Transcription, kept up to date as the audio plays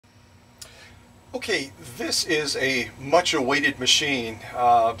Okay, this is a much awaited machine.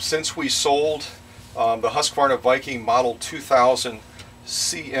 Since we sold the Husqvarna Viking Model 2000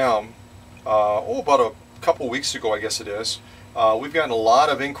 CM, about a couple weeks ago, I guess it is, we've gotten a lot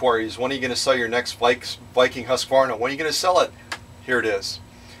of inquiries. When are you going to sell your next Viking Husqvarna? When are you going to sell it? Here it is.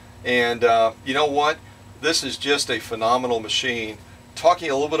 And you know what? This is just a phenomenal machine. Talking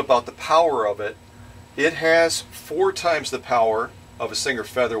a little bit about the power of it, it has 4 times the power of a Singer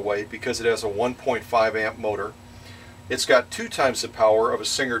featherweight because it has a 1.5 amp motor. It's got 2 times the power of a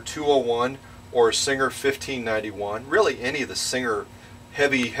Singer 201 or a Singer 1591, really any of the Singer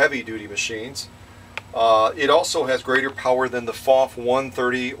heavy duty machines. It also has greater power than the FOF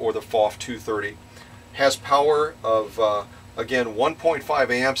 130 or the FOF 230. Has power of again 1.5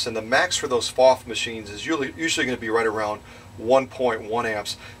 amps, and the max for those FOF machines is usually going to be right around 1.1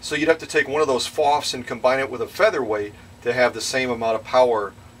 amps. So you'd have to take one of those FOFs and combine it with a featherweight to have the same amount of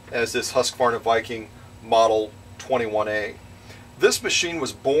power as this Husqvarna Viking Model 21A. This machine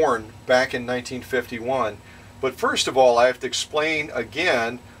was born back in 1951, but first of all I have to explain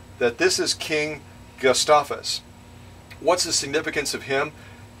again that this is King Gustavus. What's the significance of him?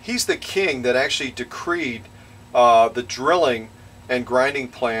 He's the king that actually decreed the drilling and grinding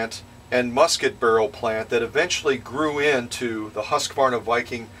plant and musket barrel plant that eventually grew into the Husqvarna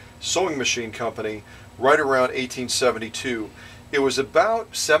Viking sewing machine company right around 1872. It was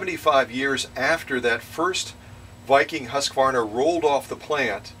about 75 years after that first Viking Husqvarna rolled off the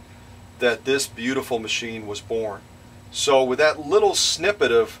plant that this beautiful machine was born. So with that little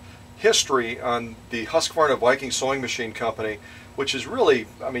snippet of history on the Husqvarna Viking sewing machine company, which is really,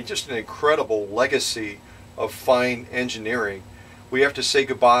 I mean, just an incredible legacy of fine engineering, we have to say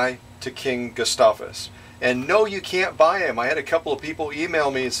goodbye to King Gustavus. And no, you can't buy him. I had a couple of people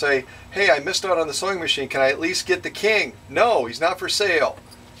email me and say, hey, I missed out on the sewing machine. Can I at least get the King? No, he's not for sale.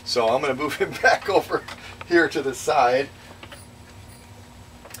 So I'm going to move him back over here to the side.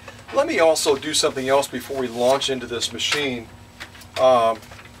 Let me also do something else before we launch into this machine. I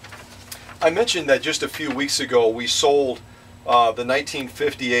mentioned that just a few weeks ago we sold the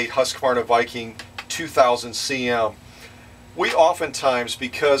 1958 Husqvarna Viking 2000 CM. We oftentimes,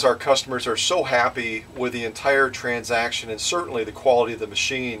 because our customers are so happy with the entire transaction and certainly the quality of the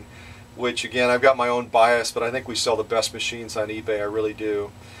machine, which again, I've got my own bias, but I think we sell the best machines on eBay, I really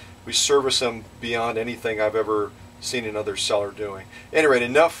do. We service them beyond anything I've ever seen another seller doing. Anyway,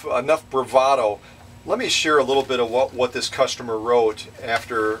 enough bravado. Let me share a little bit of what this customer wrote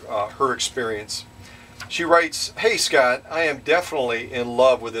after her experience. She writes, "Hey Scott, I am definitely in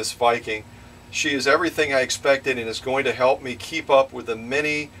love with this Viking. She is everything I expected and is going to help me keep up with the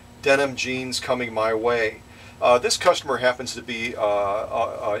many denim jeans coming my way." This customer happens to be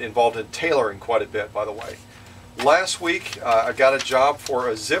involved in tailoring quite a bit, by the way. Last week I got a job for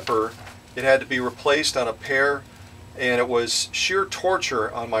a zipper. It had to be replaced on a pair, and it was sheer torture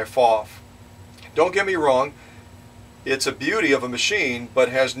on my FOF. Don't get me wrong, it's a beauty of a machine, but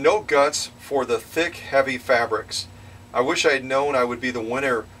has no guts for the thick, heavy fabrics. I wish I had known I would be the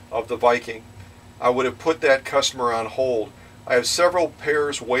winner of the Viking. I would have put that customer on hold. I have several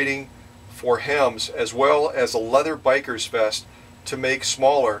pairs waiting for hems, as well as a leather biker's vest to make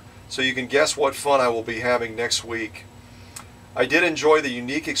smaller, so you can guess what fun I will be having next week. I did enjoy the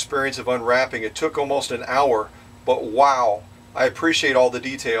unique experience of unwrapping. It took almost an hour, but wow, I appreciate all the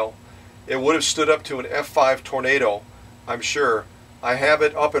detail. It would have stood up to an F5 tornado, I'm sure. I have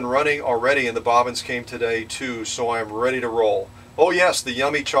it up and running already, and the bobbins came today too, so I am ready to roll. Oh yes, the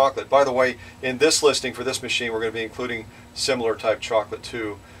yummy chocolate. By the way, in this listing for this machine, we're going to be including similar type chocolate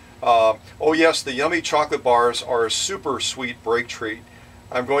too. Oh yes, the yummy chocolate bars are a super sweet break treat.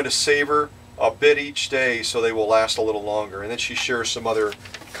 I'm going to savor a bit each day so they will last a little longer. And then she shares some other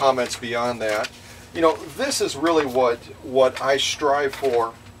comments beyond that. You know, this is really what I strive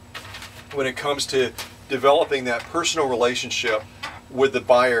for when it comes to developing that personal relationship with the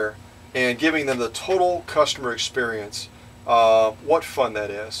buyer and giving them the total customer experience. What fun that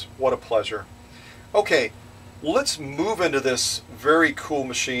is. What a pleasure. Okay, let's move into this very cool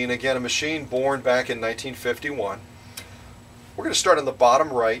machine. Again, a machine born back in 1951. We're going to start on the bottom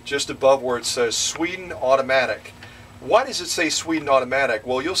right, just above where it says Sweden Automatic. Why does it say Sweden Automatic?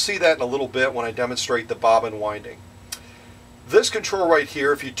 Well, you'll see that in a little bit when I demonstrate the bobbin winding. This control right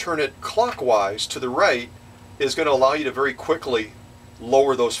here, if you turn it clockwise to the right, is going to allow you to very quickly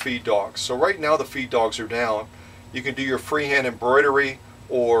lower those feed dogs. So right now the feed dogs are down. You can do your freehand embroidery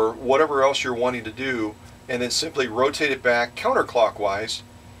or whatever else you're wanting to do, and then simply rotate it back counterclockwise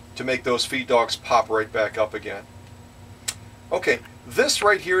to make those feed dogs pop right back up again. Okay, this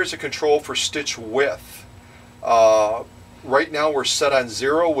right here is a control for stitch width. Right now we're set on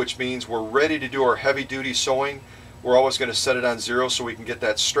 0, which means we're ready to do our heavy duty sewing. We're always going to set it on 0 so we can get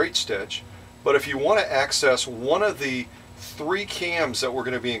that straight stitch. But if you want to access one of the 3 cams that we're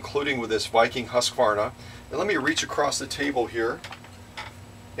going to be including with this Viking Husqvarna, and let me reach across the table here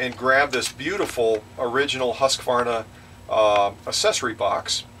and grab this beautiful original Husqvarna accessory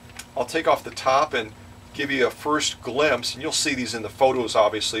box. I'll take off the top and give you a first glimpse, and you'll see these in the photos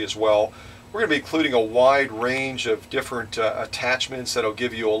obviously as well. We're going to be including a wide range of different attachments that'll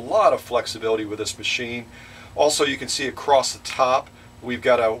give you a lot of flexibility with this machine. Also, you can see across the top we've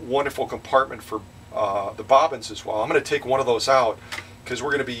got a wonderful compartment for the bobbins as well. I'm going to take one of those out because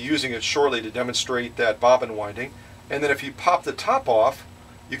we're going to be using it shortly to demonstrate that bobbin winding. And then if you pop the top off,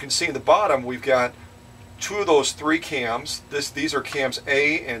 you can see in the bottom we've got 2 of those 3 cams. These are cams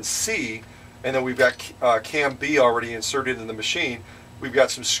A and C, and then we've got cam B already inserted in the machine. We've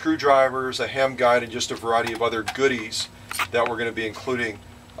got some screwdrivers, a hem guide, and just a variety of other goodies that we're going to be including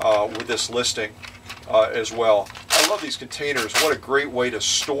with this listing as well. I love these containers. What a great way to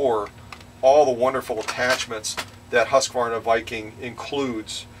store all the wonderful attachments that Husqvarna Viking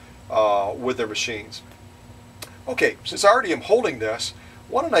includes with their machines. Okay, since I already am holding this,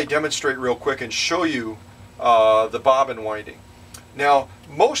 why don't I demonstrate real quick and show you the bobbin winding. Now,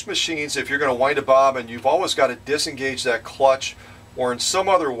 most machines, if you're going to wind a bobbin, you've always got to disengage that clutch or in some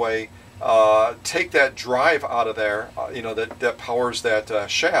other way take that drive out of there, that powers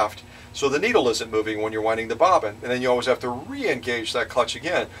that shaft, so the needle isn't moving when you're winding the bobbin, and then you always have to re-engage that clutch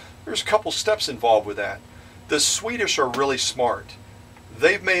again. There's a couple steps involved with that. The Swedish are really smart.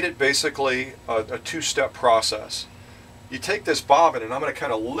 They've made it basically a 2-step process. You take this bobbin, and I'm going to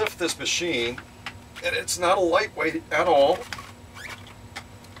kind of lift this machine, and it's not a lightweight at all,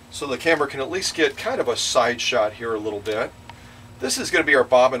 so the camera can at least get kind of a side shot here a little bit. This is going to be our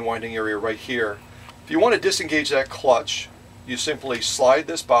bobbin winding area right here. If you want to disengage that clutch, you simply slide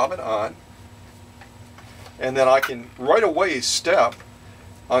this bobbin on, and then I can right away step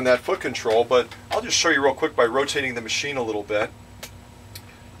on that foot control, but I'll just show you real quick by rotating the machine a little bit.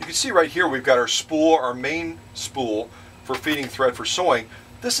 You can see right here we've got our spool, our main spool for feeding thread for sewing.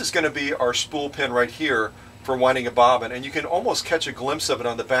 This is going to be our spool pin right here for winding a bobbin, and you can almost catch a glimpse of it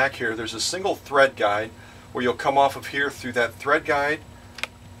on the back here. There's a single thread guide where you'll come off of here through that thread guide,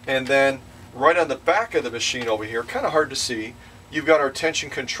 and then right on the back of the machine over here, kind of hard to see, you've got our tension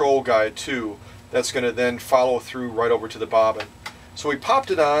control guide too. That's going to then follow through right over to the bobbin. So we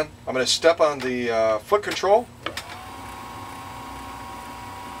popped it on. I'm going to step on the foot control.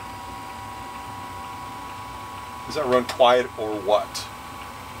 Does that run quiet or what?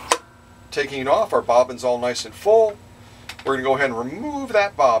 Taking it off, our bobbin's all nice and full. We're going to go ahead and remove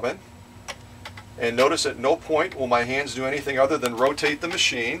that bobbin. And notice at no point will my hands do anything other than rotate the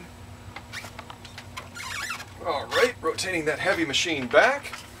machine. Alright, rotating that heavy machine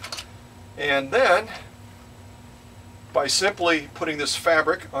back. And then, by simply putting this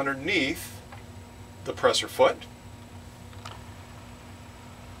fabric underneath the presser foot,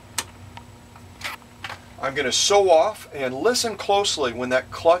 I'm going to sew off, and listen closely when that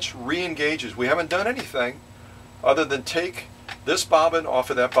clutch re-engages. We haven't done anything other than take this bobbin off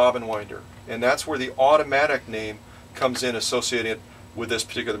of that bobbin winder, and that's where the automatic name comes in associated with this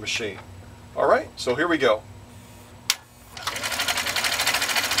particular machine. Alright, so here we go.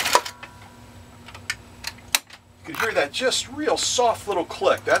 You can hear that just real soft little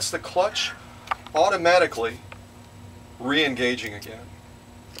click. That's the clutch automatically re-engaging again.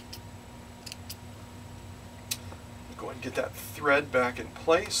 Go ahead and get that thread back in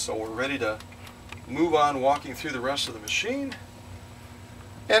place so we're ready to move on walking through the rest of the machine.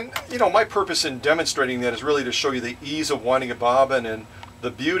 And my purpose in demonstrating that is really to show you the ease of winding a bobbin and the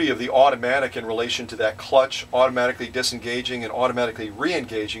beauty of the automatic in relation to that clutch automatically disengaging and automatically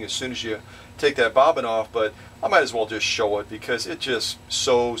re-engaging as soon as you take that bobbin off. But I might as well just show it because it just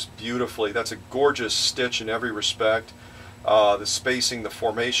sews beautifully. That's a gorgeous stitch in every respect. The spacing, the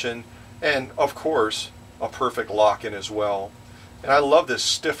formation, and of course a perfect lock-in as well. And I love this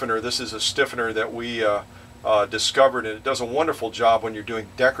stiffener. This is a stiffener that we discovered, and it does a wonderful job when you're doing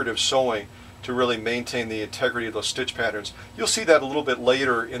decorative sewing to really maintain the integrity of those stitch patterns. You'll see that a little bit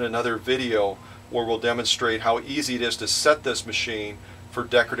later in another video where we'll demonstrate how easy it is to set this machine for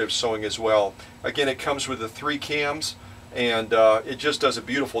decorative sewing as well. Again, it comes with the 3 cams, and it just does a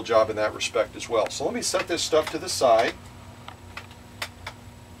beautiful job in that respect as well. So let me set this stuff to the side.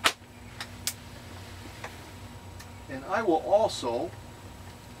 And I will also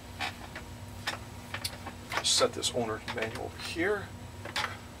set this owner manual over here.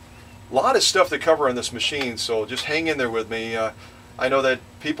 A lot of stuff to cover on this machine, so just hang in there with me. I know that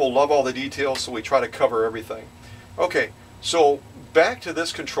people love all the details, so we try to cover everything. Okay, So back to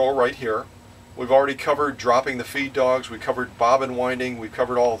this control right here. We've already covered dropping the feed dogs, we covered bobbin winding, we've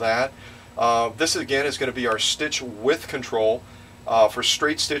covered all that. This again is going to be our stitch width control. For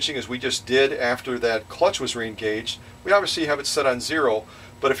straight stitching, as we just did after that clutch was re-engaged, we obviously have it set on 0,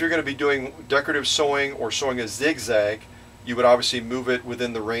 but if you're going to be doing decorative sewing or sewing a zigzag, you would obviously move it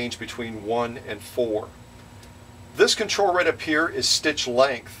within the range between 1 and 4. This control right up here is stitch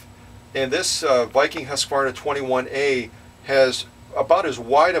length, and this Viking Husqvarna 21A has about as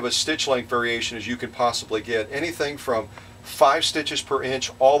wide of a stitch length variation as you can possibly get, anything from 5 stitches per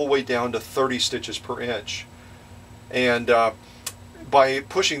inch all the way down to 30 stitches per inch. And by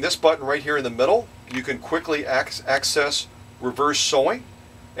pushing this button right here in the middle, you can quickly access reverse sewing,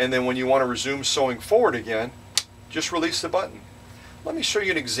 and then when you want to resume sewing forward again, just release the button. Let me show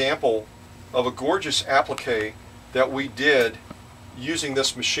you an example of a gorgeous applique that we did using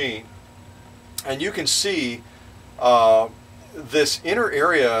this machine. And you can see this inner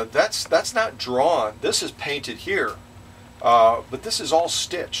area, that's not drawn. This is painted here, but this is all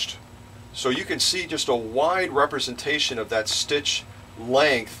stitched. So you can see just a wide representation of that stitch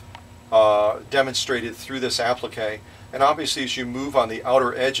length demonstrated through this applique. And obviously as you move on the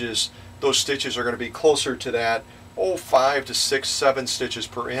outer edges, those stitches are going to be closer to that 5 to 6, 7 stitches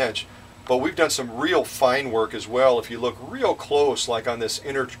per inch. But we've done some real fine work as well. If you look real close, like on this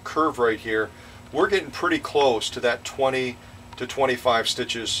inner curve right here, we're getting pretty close to that 20 to 25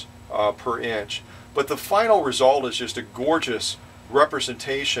 stitches per inch. But the final result is just a gorgeous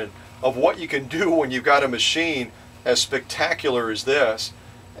representation of what you can do when you've got a machine as spectacular as this.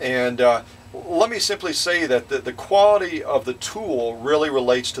 And let me simply say that the quality of the tool really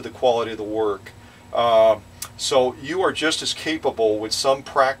relates to the quality of the work. So you are just as capable with some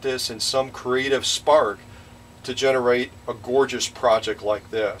practice and some creative spark to generate a gorgeous project like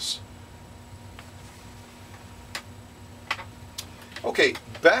this. Okay,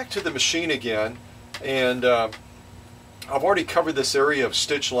 back to the machine again, and I've already covered this area of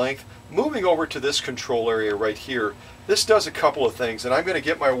stitch length. Moving over to this control area right here, this does a couple of things, and I'm going to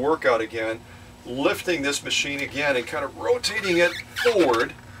get my work out again, lifting this machine again and kind of rotating it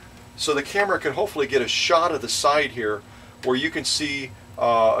forward so the camera can hopefully get a shot of the side here where you can see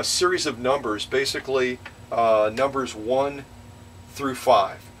a series of numbers, basically numbers 1 through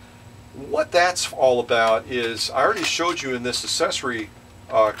 5. What that's all about is, I already showed you in this accessory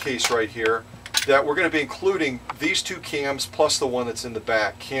case right here, that we're going to be including these 2 cams plus the one that's in the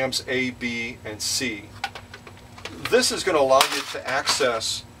back, cams A, B, and C. This is going to allow you to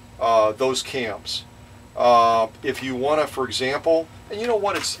access those cams. If you want to, for example, and you know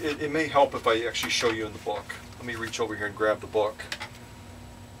what, it may help if I actually show you in the book. Let me reach over here and grab the book.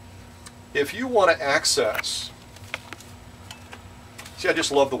 If you want to access, see, I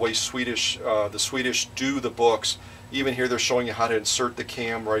just love the way the Swedish do the books. Even here they're showing you how to insert the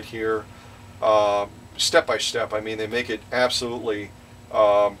cam right here, step by step. I mean, they make it absolutely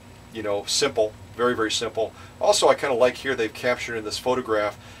you know, simple, very, very simple. Also, I kind of like here they've captured in this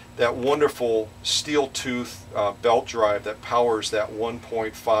photograph that wonderful steel tooth belt drive that powers that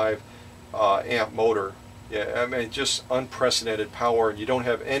 1.5 amp motor. Yeah, I mean, just unprecedented power, and you don't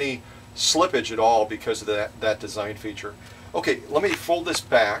have any slippage at all because of that design feature. Okay, let me fold this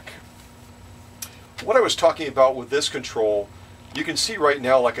back. What I was talking about with this control, you can see right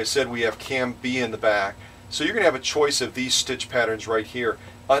now, like I said, we have cam B in the back. So you're going to have a choice of these stitch patterns right here.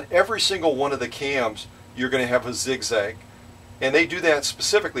 On every single one of the cams, you're going to have a zigzag. And they do that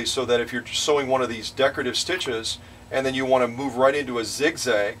specifically so that if you're sewing one of these decorative stitches and then you want to move right into a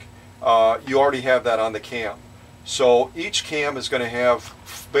zigzag, you already have that on the cam. So each cam is going to have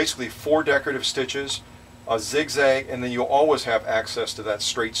basically 4 decorative stitches, a zigzag, and then you'll always have access to that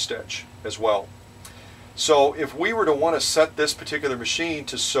straight stitch as well. So if we were to want to set this particular machine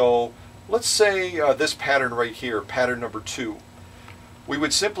to sew, let's say this pattern right here, pattern number 2, we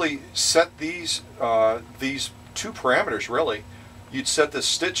would simply set these 2 parameters really. You'd set the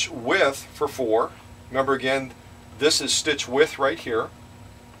stitch width for 4. Remember again, this is stitch width right here.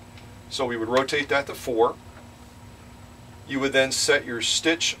 So we would rotate that to 4. You would then set your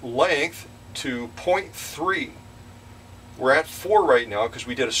stitch length to 0.3. We're at 4 right now because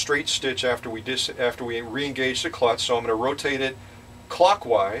we did a straight stitch after we re-engaged the clutch, so I'm going to rotate it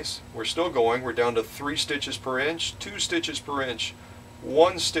clockwise. We're still going. We're down to 3 stitches per inch, 2 stitches per inch,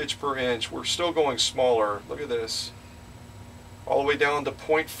 1 stitch per inch. We're still going smaller. Look at this. All the way down to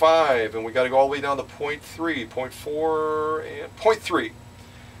 0.5, and we got to go all the way down to 0.3, 0.4, and 0.3.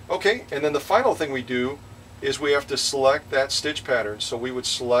 Okay, and then the final thing we do is we have to select that stitch pattern. So we would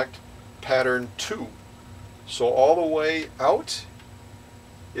select pattern 2. So all the way out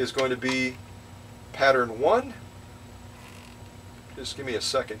is going to be pattern 1, Just give me a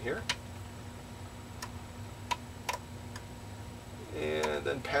second here. And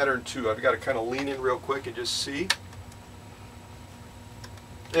then pattern 2. I've got to kind of lean in real quick and just see.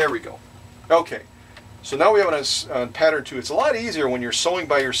 There we go. Okay. So now we have it on pattern 2. It's a lot easier when you're sewing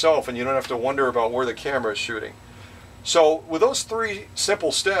by yourself and you don't have to wonder about where the camera is shooting. So with those 3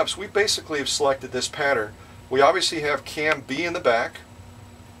 simple steps, we basically have selected this pattern. We obviously have cam B in the back.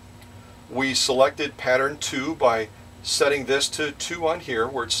 We selected pattern 2 by setting this to 2 on here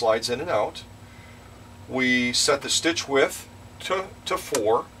where it slides in and out. We set the stitch width to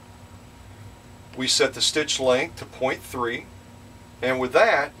 4. We set the stitch length to 0.3. And with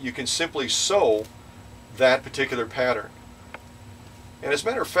that, you can simply sew that particular pattern. And as a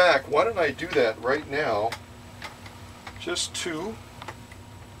matter of fact, why don't I do that right now, just to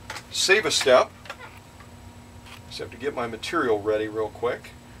save a step. Just have to get my material ready real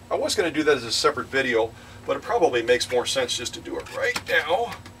quick. I was going to do that as a separate video, but it probably makes more sense just to do it right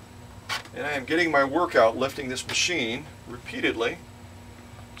now. And I am getting my workout lifting this machine repeatedly.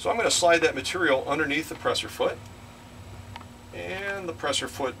 So I'm going to slide that material underneath the presser foot, and the presser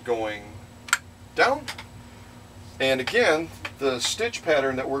foot going down. And again, the stitch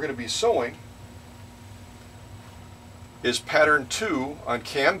pattern that we're going to be sewing is pattern 2 on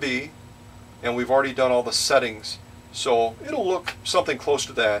cam B, and we've already done all the settings, so it'll look something close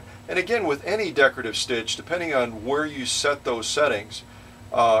to that. And again, with any decorative stitch, depending on where you set those settings,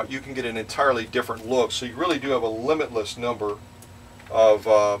 you can get an entirely different look. So you really do have a limitless number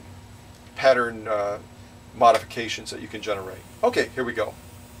of pattern modifications that you can generate. Okay, here we go.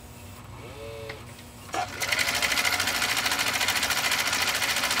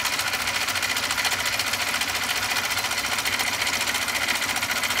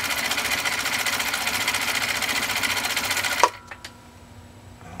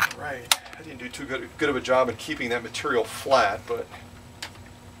 I didn't do too good of a job in keeping that material flat, but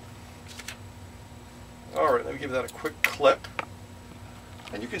alright, let me give that a quick clip.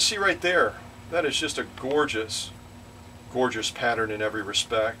 And you can see right there, that is just a gorgeous, gorgeous pattern in every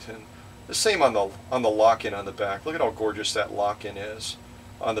respect. And the same on the lock-in on the back. Look at how gorgeous that lock-in is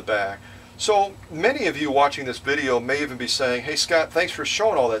on the back. So many of you watching this video may even be saying, hey Scott, thanks for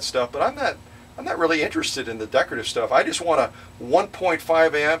showing all that stuff, but I'm not really interested in the decorative stuff. I just want a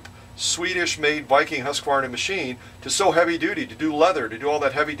 1.5 amp Swedish made Viking Husqvarna machine to sew heavy duty, to do leather, to do all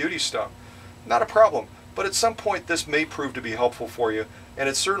that heavy duty stuff. Not a problem, but at some point this may prove to be helpful for you, and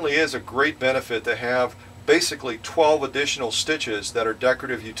it certainly is a great benefit to have basically 12 additional stitches that are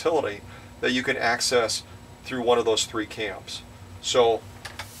decorative utility that you can access through one of those 3 cams. So,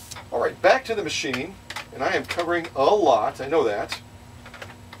 alright, back to the machine, and I am covering a lot, I know that.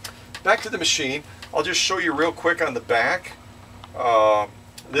 Back to the machine, I'll just show you real quick on the back.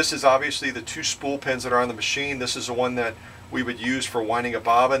 This is obviously the 2 spool pins that are on the machine. This is the one that we would use for winding a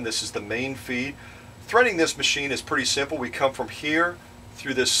bobbin. This is the main feed. Threading this machine is pretty simple. We come from here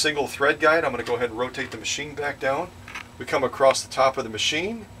through this single thread guide. I'm going to go ahead and rotate the machine back down. We come across the top of the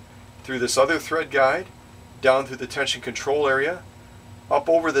machine, through this other thread guide, down through the tension control area, up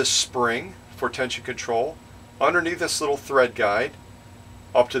over this spring for tension control, underneath this little thread guide,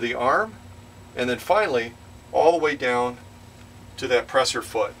 up to the arm, and then finally all the way down to that presser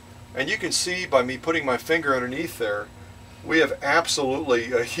foot. And you can see by me putting my finger underneath there, we have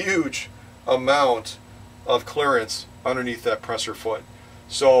absolutely a huge amount of clearance underneath that presser foot.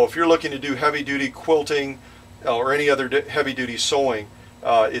 So if you're looking to do heavy duty quilting or any other heavy duty sewing,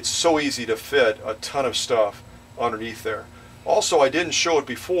 it's so easy to fit a ton of stuff underneath there. Also, I didn't show it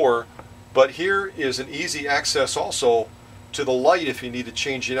before, but here is an easy access also to the light if you need to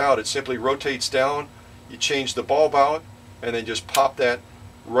change it out. It simply rotates down, you change the bulb out, and then just pop that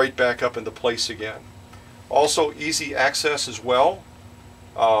right back up into place again. Also easy access as well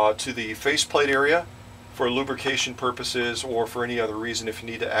to the faceplate area for lubrication purposes or for any other reason if you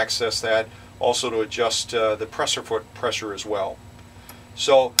need to access that. Also to adjust the presser foot pressure as well.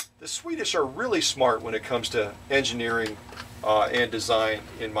 So the Swedish are really smart when it comes to engineering and design,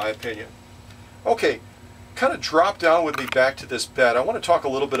 in my opinion. Okay, kind of drop down with me back to this bed. I want to talk a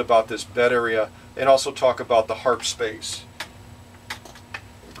little bit about this bed area and also talk about the harp space.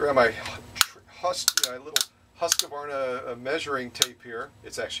 Grab my little Husqvarna measuring tape here.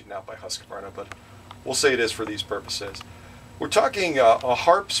 It's actually not by Husqvarna, but we'll say it is for these purposes. We're talking a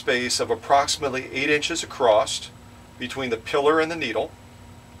harp space of approximately 8 inches across between the pillar and the needle.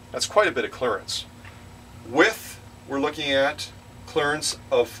 That's quite a bit of clearance. Width, we're looking at clearance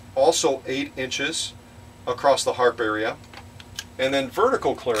of also 8 inches across the harp area. And then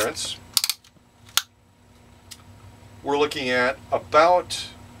vertical clearance, we're looking at about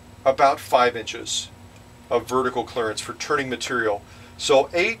 5 inches of vertical clearance for turning material. So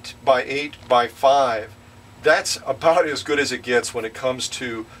 8 by 8 by 5, that's about as good as it gets when it comes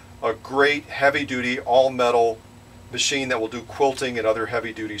to a great heavy-duty all-metal machine that will do quilting and other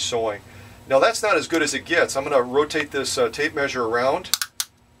heavy-duty sewing. Now that's not as good as it gets. I'm going to rotate this tape measure around.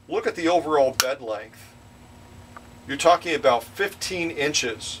 Look at the overall bed length. You're talking about 15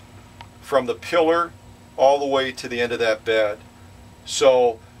 inches from the pillar all the way to the end of that bed.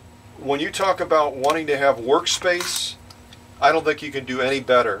 So when you talk about wanting to have workspace, I don't think you can do any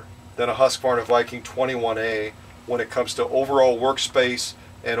better than a Husqvarna Viking 21A when it comes to overall workspace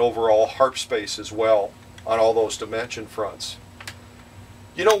and overall harp space as well on all those dimension fronts.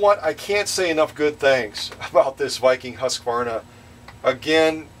 You know what? I can't say enough good things about this Viking Husqvarna.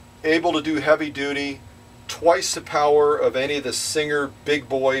 Again, able to do heavy duty, twice the power of any of the Singer big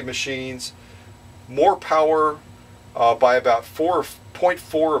boy machines, more power by about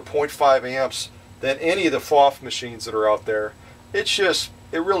 4.4 or 0.5 amps than any of the FOF machines that are out there. It's just,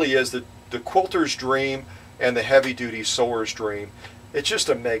 it really is the quilter's dream and the heavy duty sewer's dream. It's just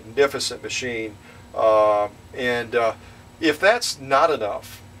a magnificent machine. If that's not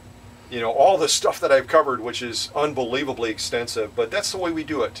enough, you know, all the stuff that I've covered, which is unbelievably extensive, but that's the way we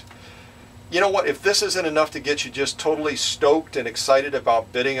do it. You know what, if this isn't enough to get you just totally stoked and excited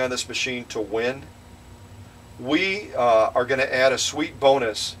about bidding on this machine to win, we are going to add a sweet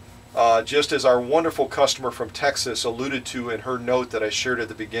bonus, just as our wonderful customer from Texas alluded to in her note that I shared at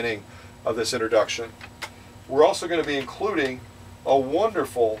the beginning of this introduction. We're also going to be including a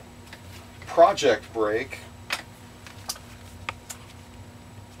wonderful project break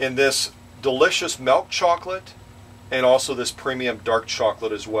in this delicious milk chocolate and also this premium dark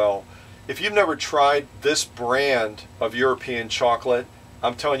chocolate as well. If you've never tried this brand of European chocolate,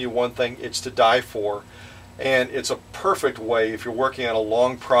 I'm telling you one thing, it's to die for. And it's a perfect way, if you're working on a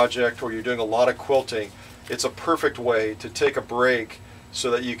long project or you're doing a lot of quilting, it's a perfect way to take a break so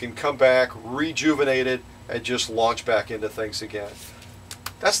that you can come back rejuvenated and just launch back into things again.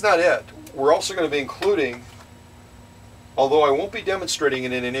 That's not it. We're also going to be including, although I won't be demonstrating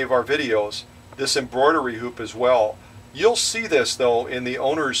it in any of our videos, this embroidery hoop as well. You'll see this though in the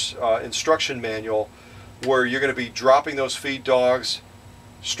owner's instruction manual, where you're going to be dropping those feed dogs,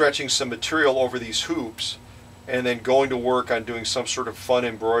 stretching some material over these hoops, and then going to work on doing some sort of fun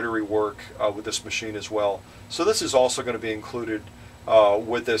embroidery work with this machine as well. So this is also going to be included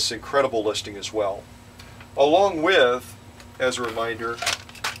with this incredible listing as well. Along with, as a reminder,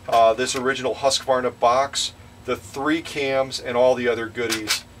 this original Husqvarna box, the 3 cams, and all the other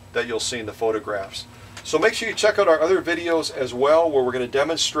goodies that you'll see in the photographs. So make sure you check out our other videos as well, where we're going to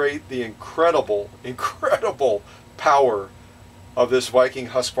demonstrate the incredible, incredible power of this Viking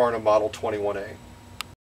Husqvarna Model 21A.